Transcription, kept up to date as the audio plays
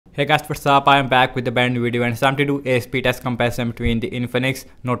Hey guys, what's up? I am back with a brand new video and it's time to do a speed test comparison between the Infinix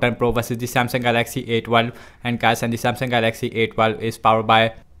Note 10 Pro versus the Samsung Galaxy A12. And guys, and the Samsung Galaxy A12 is powered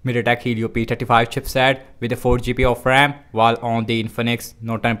by MediaTek Helio P35 chipset with a 4GB of RAM, while on the Infinix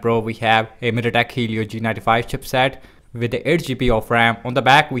Note 10 Pro we have a MediaTek Helio G95 chipset with the 8GB of RAM. On the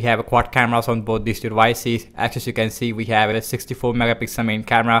back we have a quad cameras on both these two devices. As you can see, we have a 64 megapixel main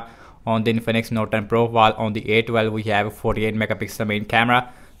camera on the Infinix Note 10 Pro, while on the A12 we have a 48 megapixel main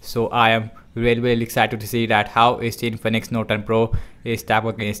camera. So I am really excited to see that how is the Infinix Note 10 Pro is stacked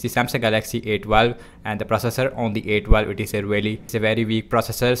against the Samsung Galaxy A12, and the processor on the A12, it's a very weak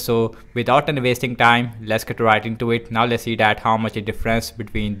processor. So without any wasting time, let's get right into it. Now let's see that how much a difference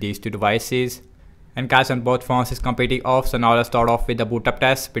between these two devices. And guys, on both phones is completely off. So now let's start off with the boot up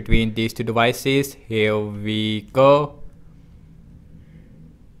test between these two devices. Here we go.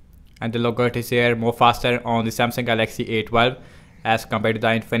 And the logo is here more faster on the Samsung Galaxy A12 as compared to the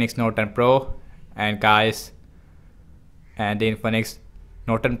Infinix Note 10 Pro. And guys, and the Infinix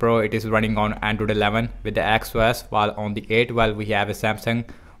Note 10 Pro, it is running on Android 11 with the XOS, while on the A12 we have a Samsung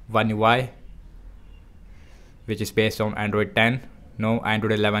One UI which is based on Android 10, no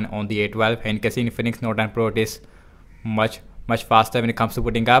Android 11 on the A12. And you can see Infinix Note 10 Pro, it is much faster when it comes to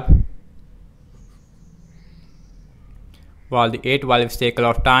booting up, while the A12 take a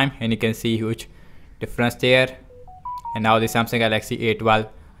lot of time, and you can see huge difference there. And now the Samsung Galaxy A12,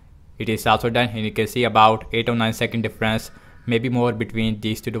 it is also done, and you can see about 8 or 9 second difference, maybe more, between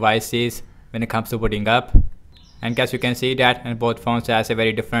these two devices when it comes to booting up. And guys, you can see that and both phones has a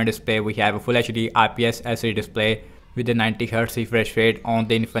very different display. We have a Full HD IPS LCD display with a 90Hz refresh rate on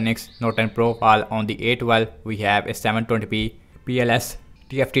the Infinix Note 10 Pro, while on the A12 we have a 720p PLS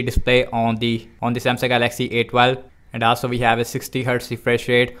TFT display on the Samsung Galaxy A12. And also we have a 60Hz refresh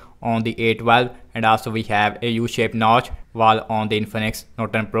rate on the A12, and also we have a U-shaped notch, while on the Infinix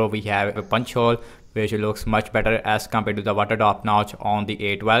Note 10 Pro we have a punch hole which looks much better as compared to the water drop notch on the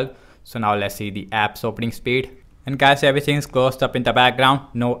A12. So now let's see the app's opening speed. And guys, everything is closed up in the background,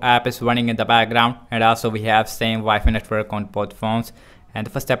 no app is running in the background. And also we have same Wi-Fi network on both phones. And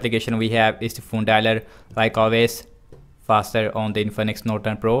the first application we have is the phone dialer, like always faster on the Infinix Note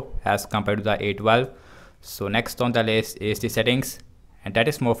 10 Pro as compared to the A12. So next on the list is the settings, and that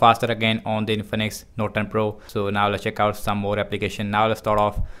is more faster again on the Infinix Note 10 Pro. So now let's check out some more application. Now let's start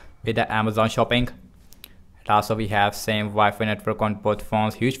off with the Amazon shopping. And also we have same Wi-Fi network on both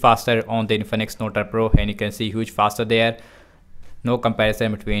phones, huge faster on the Infinix Note 10 Pro, and you can see huge faster there. No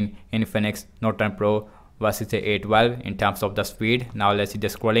comparison between Infinix Note 10 Pro versus the A12 in terms of the speed. Now let's see the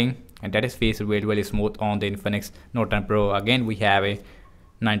scrolling, and that is feels really smooth on the Infinix Note 10 Pro. Again we have a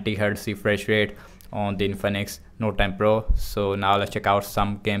 90Hz refresh rate on the Infinix Note 10 Pro. So now let's check out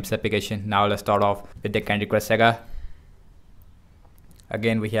some games application. Now let's start off with the Candy Crush Saga.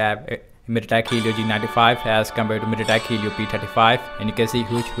 Again we have a MediaTek Helio G95 as compared to MediaTek Helio P35, and you can see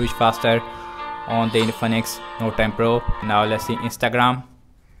huge faster on the Infinix Note 10 Pro. Now let's see Instagram,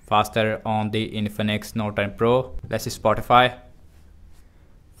 faster on the Infinix Note 10 Pro. Let's see Spotify,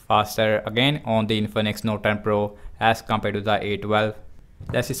 faster again on the Infinix Note 10 Pro as compared to the A12.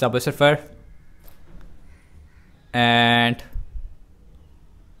 Let's see Subway Surfer, and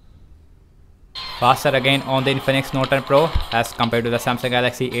faster again on the Infinix Note 10 Pro as compared to the Samsung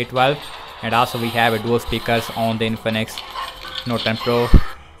Galaxy A12. And also we have a dual speakers on the Infinix Note 10 Pro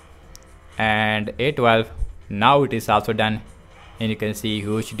and A12. Now it is also done, and you can see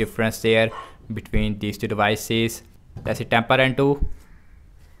huge difference there between these two devices. Let's see Temper and 2.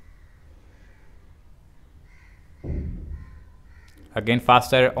 Again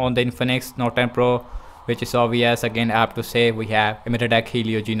faster on the Infinix Note 10 Pro, which is obvious. Again I have to say we have a MediaTek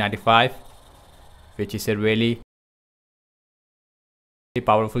Helio G95, which is a really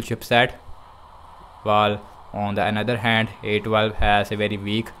powerful chipset, while on the another hand A12 has a very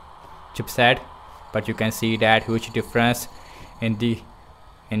weak chipset. But you can see that huge difference in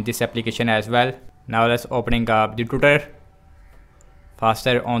this application as well. Now let's opening up the router,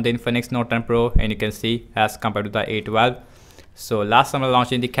 faster on the Infinix Note 10 Pro, and you can see as compared to the A12. So last summer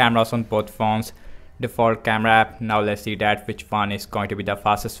launching the cameras on both phones, default camera app. Now let's see that which one is going to be the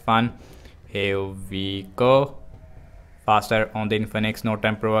fastest one. Here we go. Faster on the Infinix Note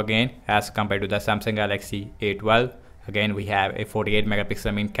 10 Pro again as compared to the Samsung Galaxy A12. Again we have a 48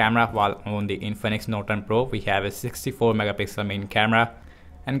 megapixel main camera, while on the Infinix Note 10 Pro we have a 64 megapixel main camera.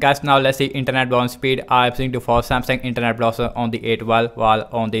 And guys, now let's see internet browsing speed. I'm using default Samsung internet browser on the A12, while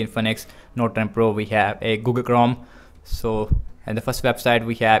on the Infinix Note 10 Pro we have a Google Chrome. So, and the first website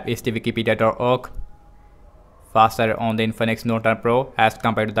we have is the wikipedia.org, faster on the Infinix Note 10 Pro as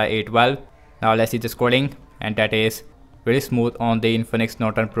compared to the A12. Now let's see the scrolling, and that is really smooth on the Infinix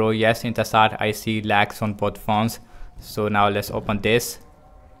Note 10 Pro. Yes, in the start I see lags on both phones. So now let's open this.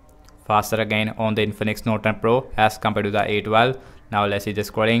 Faster again on the Infinix Note 10 Pro as compared to the A12. Now let's see the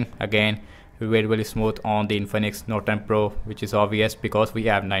scrolling again. Really smooth on the Infinix Note 10 Pro, which is obvious because we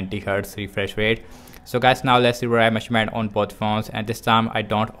have 90Hz refresh rate. So guys, now let's see RAM measurement on both phones, and this time I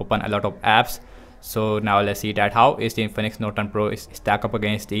don't open a lot of apps. So now let's see that how is the Infinix Note 10 Pro is stack up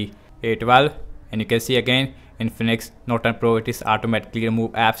against the A12. And you can see again Infinix Note 10 Pro, it is automatically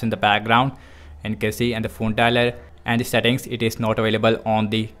remove apps in the background, and you can see and the phone dialer and the settings, it is not available on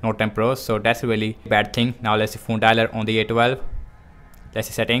the Note 10 Pro, so that's a really bad thing. Now let's see phone dialer on the A12. Let's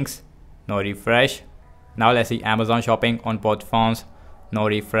see settings, no refresh. Now let's see Amazon shopping on both phones, no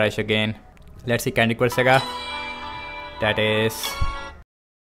refresh again. Let's see Candy Crush Saga, that is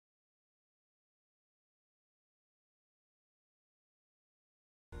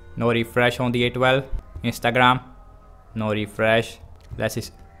no refresh on the A12. Instagram, no refresh. Let's see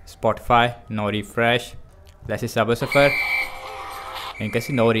Spotify, no refresh. Let's see Subway Surfer, and you can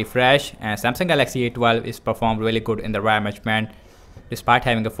see no refresh. And Samsung Galaxy A12 is performed really good in the RAM management despite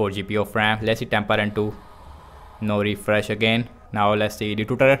having a 4GB of RAM. Let's see Temper and 2, no refresh again. Now let's see the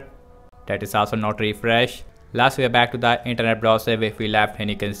Twitter, that is also not refresh. Last we are back to the internet browser where we left, and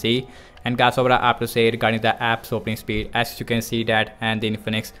you can see. And guys, overall I have to say regarding the app's opening speed, as you can see that and the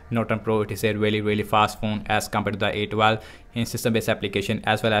Infinix Note 10 Pro, it is a really fast phone as compared to the A12 in system based application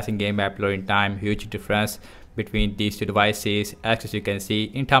as well as in game uploading time. Huge difference between these two devices. As you can see,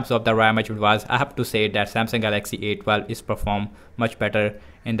 in terms of the RAM management wise, I have to say that Samsung Galaxy A12 is performed much better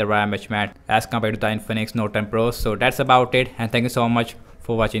in the RAM management as compared to the Infinix Note 10 Pro. So that's about it, and thank you so much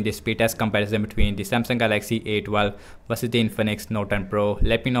for watching this speed test comparison between the Samsung Galaxy A12 versus the Infinix Note 10 Pro.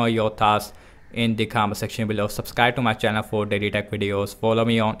 Let me know your thoughts in the comment section below. Subscribe to my channel for daily tech videos. Follow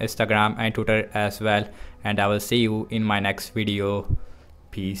me on Instagram and Twitter as well, and I will see you in my next video.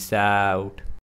 Peace out.